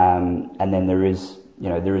 And then there is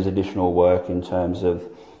additional work in terms of,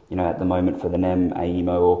 at the moment for the NEM,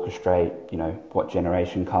 AEMO orchestrate, what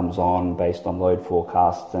generation comes on based on load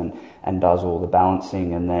forecasts and does all the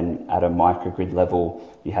balancing. And then at a microgrid level,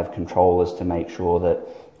 you have controllers to make sure that,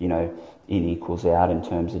 in equals out in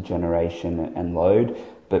terms of generation and load.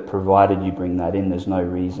 But provided you bring that in, there's no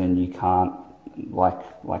reason you can't,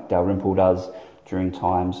 like Dalrymple does during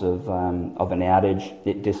times of an outage,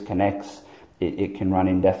 it disconnects. It can run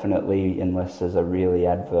indefinitely unless there's a really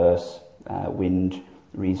adverse wind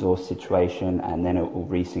resource situation, and then it will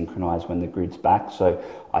resynchronize when the grid's back. So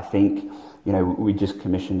I think, we just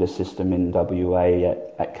commissioned a system in WA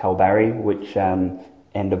at Kalbarri, which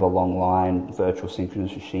end of a long line, virtual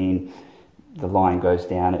synchronous machine, the line goes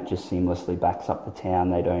down, it just seamlessly backs up the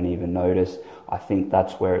town, they don't even notice. I think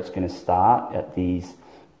that's where it's going to start, at these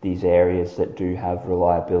areas that do have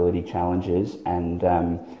reliability challenges, and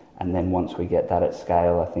then once we get that at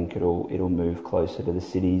scale, I think it'll move closer to the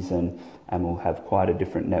cities, and we'll have quite a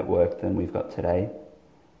different network than we've got today.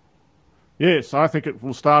 Yes, I think it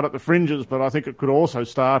will start at the fringes, but I think it could also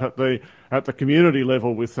start at the community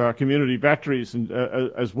level with community batteries and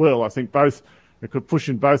as well. I think it could push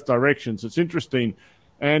in both directions. It's interesting.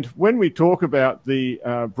 And when we talk about the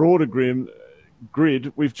broader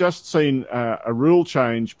grid, we've just seen a rule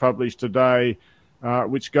change published today,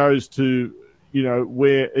 which goes to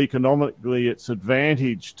where economically it's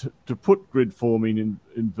advantaged to put grid forming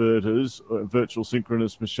inverters, virtual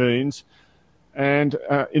synchronous machines. And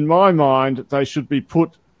in my mind, they should be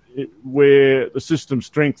put where the system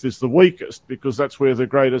strength is the weakest, because that's where the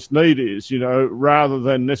greatest need is, rather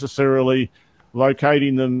than necessarily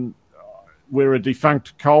locating them where a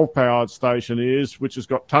defunct coal-powered station is, which has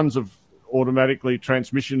got tons of automatically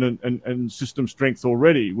transmission and system strength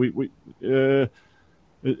already.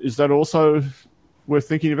 Is that also worth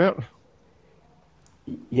thinking about?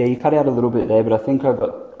 Yeah, you cut out a little bit there, but I think I've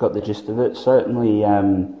got the gist of it. Certainly,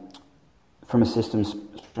 from a system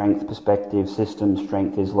strength perspective, system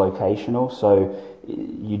strength is locational, so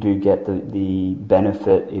you do get the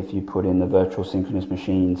benefit if you put in the virtual synchronous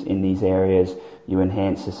machines in these areas. You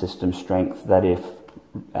enhance the system strength that if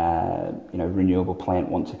renewable plant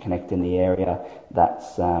want to connect in the area,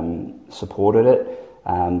 that's supported it.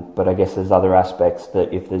 But I guess there's other aspects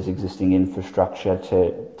that if there's existing infrastructure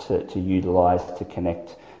to utilise to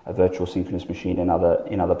connect a virtual synchronous machine in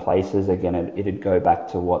other places, again, it'd go back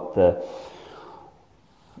to what the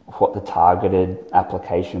targeted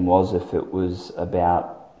application was. If it was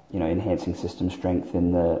about enhancing system strength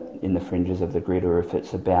in the fringes of the grid, or if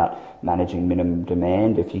it's about managing minimum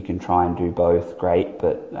demand. If you can try and do both, great.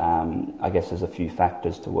 But I guess there's a few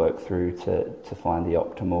factors to work through to find the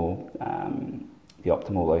optimal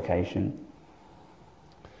location.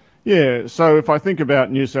 Yeah, so if I think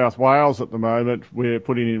about New South Wales at the moment, we're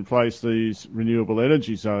putting in place these renewable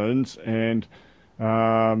energy zones, and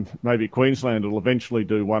maybe Queensland will eventually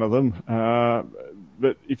do one of them.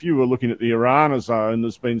 But if you were looking at the Orana zone,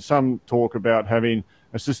 there's been some talk about having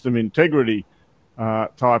a system integrity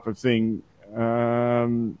type of thing.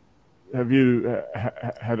 Have you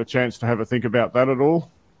had a chance to have a think about that at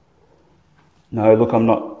all? No, look, I'm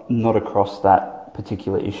not across that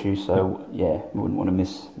particular issue, so yeah, wouldn't want to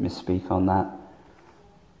misspeak on that.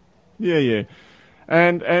 Yeah.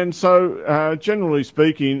 And so generally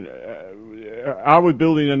speaking, are we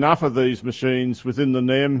building enough of these machines within the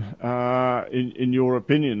NEM, in your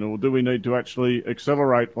opinion, or do we need to actually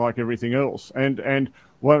accelerate like everything else? And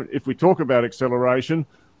if we talk about acceleration,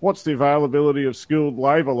 what's the availability of skilled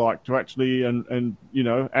labour like to actually and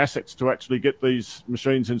assets to actually get these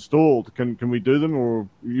machines installed? Can we do them, or are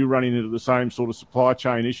you running into the same sort of supply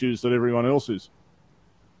chain issues that everyone else is?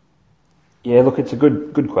 Yeah, look, it's a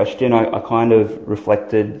good question. I kind of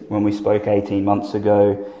reflected when we spoke 18 months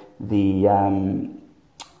ago,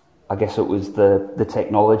 I guess it was the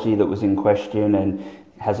technology that was in question, and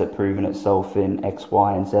has it proven itself in X,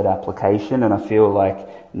 Y, and Z application? And I feel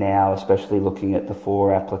like now, especially looking at the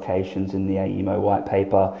 4 applications in the AEMO white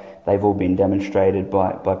paper, they've all been demonstrated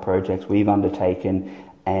by projects we've undertaken,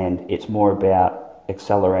 and it's more about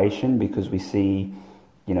acceleration, because we see,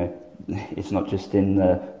 it's not just in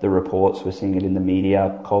the reports, we're seeing it in the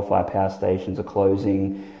media. Coal-fired power stations are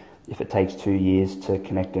closing. If it takes 2 years to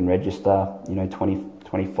connect and register,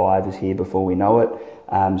 2025 is here before we know it.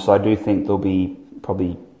 So I do think there'll be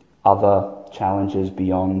probably other challenges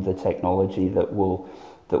beyond the technology that will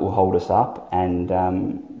hold us up, and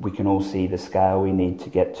we can all see the scale we need to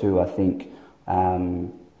get to. I think,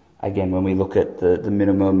 again, when we look at the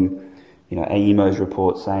minimum, AEMO's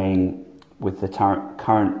report saying with the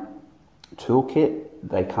current toolkit,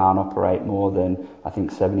 they can't operate more than, I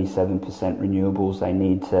think, 77% renewables. They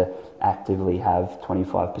need to actively have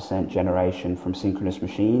 25% generation from synchronous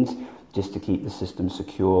machines just to keep the system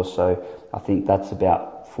secure. So I think that's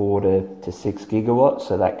about 4 to 6 gigawatts.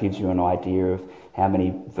 So that gives you an idea of how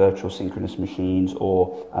many virtual synchronous machines,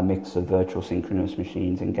 or a mix of virtual synchronous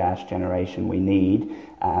machines and gas generation, we need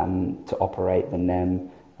to operate the NEM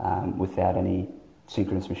without any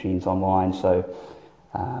synchronous machines online. So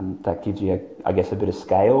that gives you, I guess, a bit of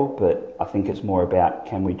scale, but I think it's more about,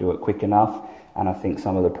 can we do it quick enough? And I think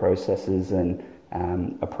some of the processes and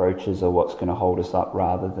approaches are what's going to hold us up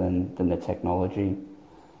rather than the technology.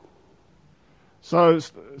 So,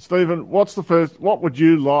 Stephen, what would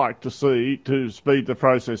you like to see to speed the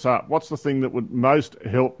process up? What's the thing that would most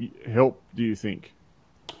help, do you think?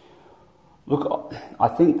 Look, I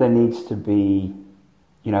think there needs to be,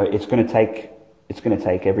 it's going to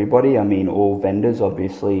take everybody. I mean, all vendors,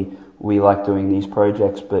 obviously, we like doing these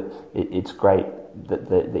projects, but it's great that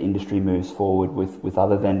the industry moves forward with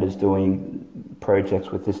other vendors doing projects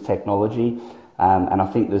with this technology. And I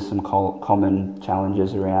think there's some common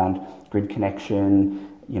challenges around grid connection,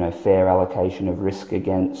 fair allocation of risk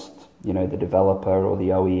against, the developer or the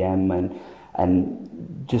OEM,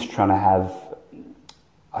 and just trying to have,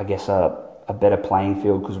 I guess, a better playing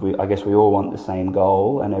field, because I guess we all want the same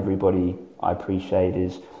goal, and everybody, I appreciate,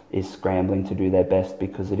 is scrambling to do their best,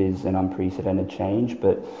 because it is an unprecedented change.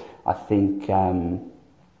 But I think,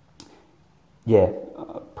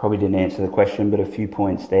 probably didn't answer the question, but a few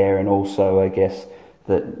points there, and also, I guess,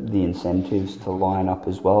 that the incentives to line up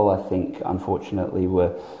as well. I think, unfortunately,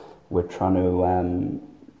 we're trying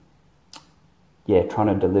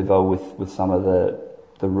to deliver with some of the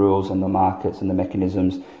rules and the markets and the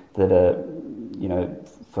mechanisms that are,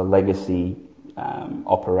 for legacy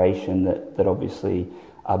operation that obviously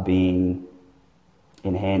are being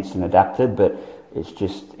enhanced and adapted, but it's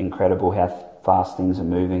just incredible how fast things are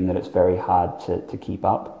moving that it's very hard to keep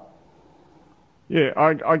up. Yeah,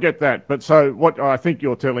 I get that. But so what I think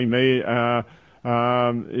you're telling me is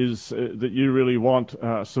that you really want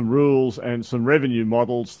some rules and some revenue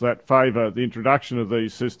models that favour the introduction of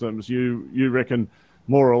these systems. You reckon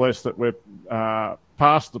more or less that we're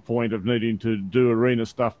past the point of needing to do arena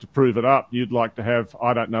stuff to prove it up. You'd like to have,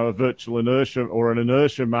 I don't know, a virtual inertia or an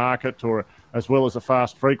inertia market, or as well as a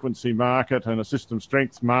fast frequency market and a system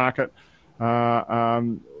strength market.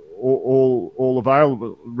 All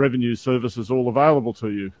available, revenue services all available to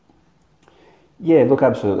you. Yeah, look,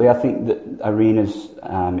 absolutely. I think that arena's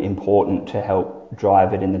important to help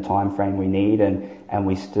drive it in the time frame we need, and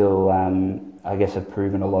we still, I guess, have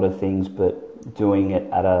proven a lot of things, but doing it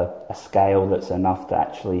at a scale that's enough to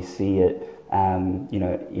actually see it,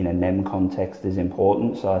 in a NEM context is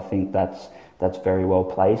important. So I think that's very well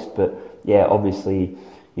placed. But yeah, obviously,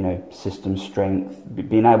 system strength,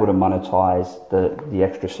 being able to monetize the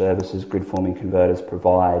extra services grid forming converters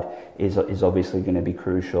provide is obviously going to be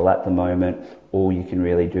crucial. At the moment, all you can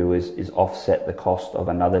really do is offset the cost of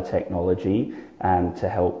another technology to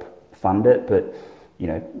help fund it. But,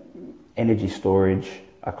 energy storage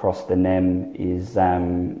across the NEM is,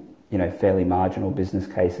 fairly marginal business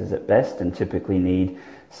cases at best, and typically need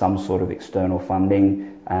some sort of external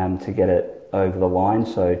funding to get it over the line.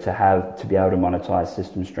 So to be able to monetize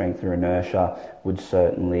system strength or inertia would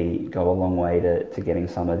certainly go a long way to getting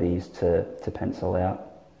some of these to pencil out.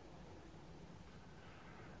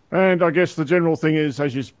 And I guess the general thing is,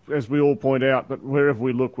 as we all point out, that wherever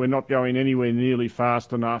we look, we're not going anywhere nearly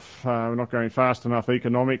fast enough. We're not going fast enough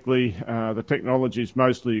economically. The technologies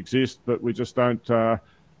mostly exist, but we just don't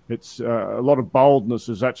It's a lot of boldness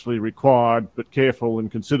is actually required, but careful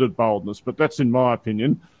and considered boldness. But that's in my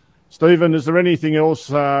opinion. Stephen, is there anything else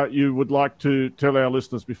you would like to tell our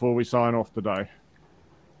listeners before we sign off today?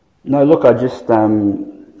 No, look, I just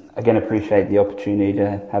again appreciate the opportunity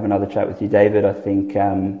to have another chat with you, David. I think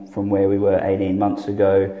from where we were 18 months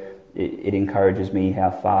ago, it encourages me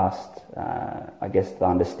how fast I guess the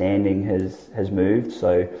understanding has moved.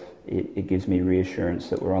 So it gives me reassurance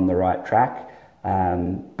that we're on the right track.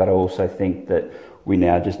 But I also think that we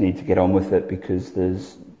now just need to get on with it, because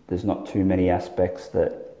there's not too many aspects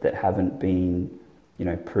that haven't been,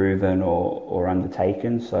 proven or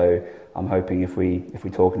undertaken. So I'm hoping if we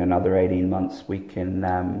talk in another 18 months, we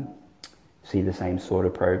can see the same sort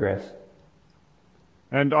of progress.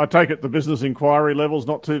 And I take it the business inquiry level's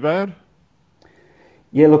not too bad?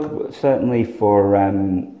 Yeah, look, certainly for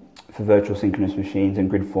virtual synchronous machines and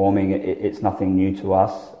grid forming, it's nothing new to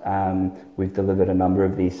us. We've delivered a number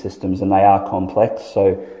of these systems and they are complex.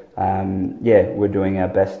 So, we're doing our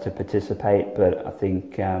best to participate, but I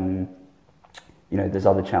think, there's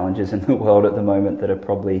other challenges in the world at the moment that are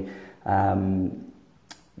probably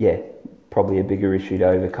a bigger issue to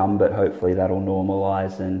overcome, but hopefully that'll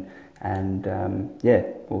normalise and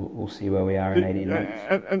we'll see where we are in 18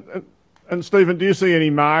 months. And Stephen, do you see any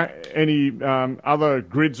other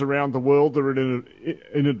grids around the world that are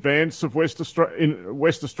in advance of West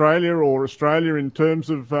Australia or Australia in terms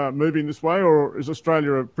of moving this way, or is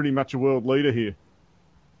Australia pretty much a world leader here?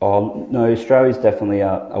 Oh, no, Australia's definitely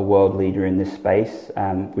a world leader in this space,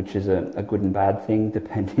 which is a good and bad thing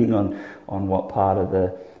depending on what part of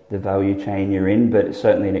the value chain you're in, but it's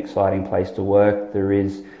certainly an exciting place to work. There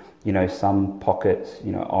is some pockets,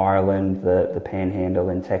 Ireland, the Panhandle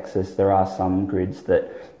in Texas, there are some grids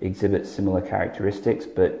that exhibit similar characteristics,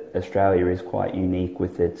 but Australia is quite unique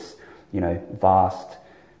with its,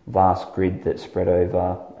 vast grid that's spread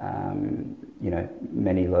over,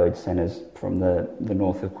 many load centres from the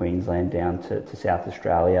north of Queensland down to South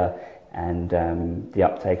Australia, and the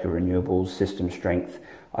uptake of renewables, system strength,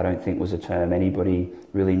 I don't think was a term anybody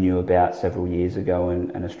really knew about several years ago,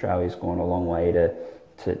 and Australia's gone a long way to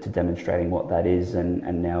demonstrating what that is,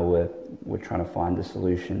 and now we're trying to find the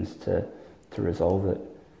solutions to resolve it.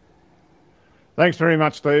 Thanks very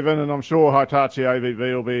much, Stephen, and I'm sure Hitachi ABB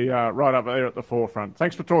will be right up there at the forefront.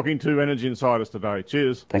 Thanks for talking to Energy Insiders today.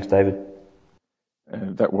 Cheers. Thanks, David.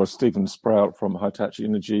 That was Stephen Sprout from Hitachi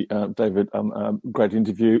Energy. David, great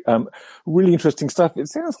interview. Really interesting stuff. It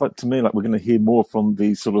sounds to me like we're going to hear more from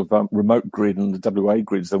the sort of remote grid and the WA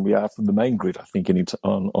grids than we are from the main grid, I think,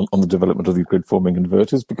 on the development of the grid forming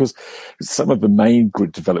inverters, because some of the main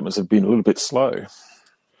grid developments have been a little bit slow.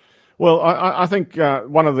 Well, I think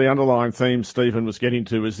one of the underlying themes Stephen was getting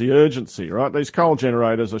to is the urgency, right? These coal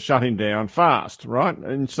generators are shutting down fast, right?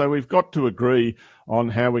 And so we've got to agree on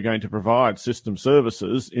how we're going to provide system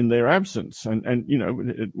services in their absence. And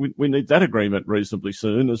we need that agreement reasonably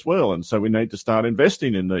soon as well. And so we need to start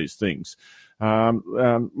investing in these things.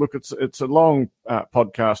 Look, it's a long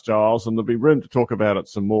podcast, Giles, and there'll be room to talk about it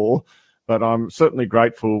some more. But I'm certainly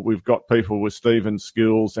grateful we've got people with Stephen's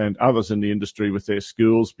skills and others in the industry with their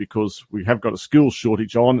skills, because we have got a skills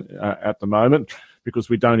shortage on at the moment, because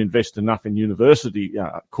we don't invest enough in university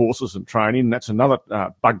courses and training. That's another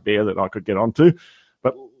bugbear that I could get onto.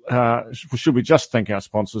 But should we just thank our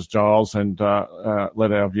sponsors, Giles, and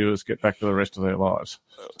let our viewers get back to the rest of their lives?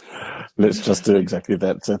 Let's just do exactly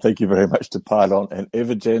that. So thank you very much to Pylon and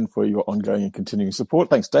Evergen for your ongoing and continuing support.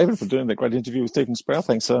 Thanks, David, for doing that great interview with Stephen Sprout.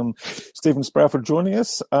 Thanks, Stephen Sprout, for joining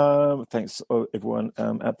us. Thanks, everyone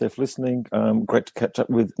out there for listening. Great to catch up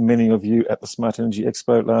with many of you at the Smart Energy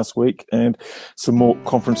Expo last week, and some more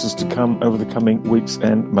conferences to come over the coming weeks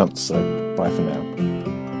and months. So bye for now.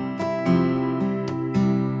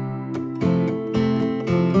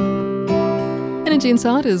 Energy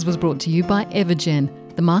Insiders was brought to you by Evergen,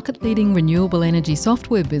 the market-leading renewable energy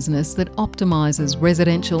software business that optimises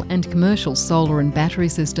residential and commercial solar and battery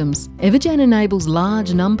systems. Evergen enables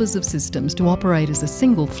large numbers of systems to operate as a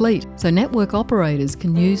single fleet, so network operators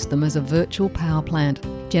can use them as a virtual power plant,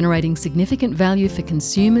 generating significant value for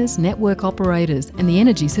consumers, network operators, and the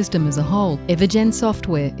energy system as a whole. Evergen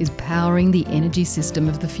software is powering the energy system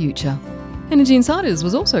of the future. Energy Insiders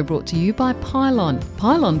was also brought to you by Pylon.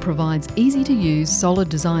 Pylon provides easy-to-use solar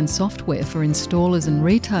design software for installers and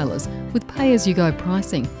retailers with pay-as-you-go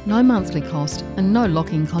pricing, no monthly cost and no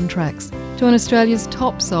lock-in contracts. Join Australia's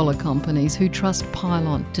top solar companies who trust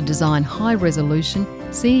Pylon to design high-resolution,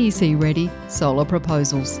 CEC-ready solar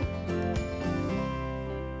proposals.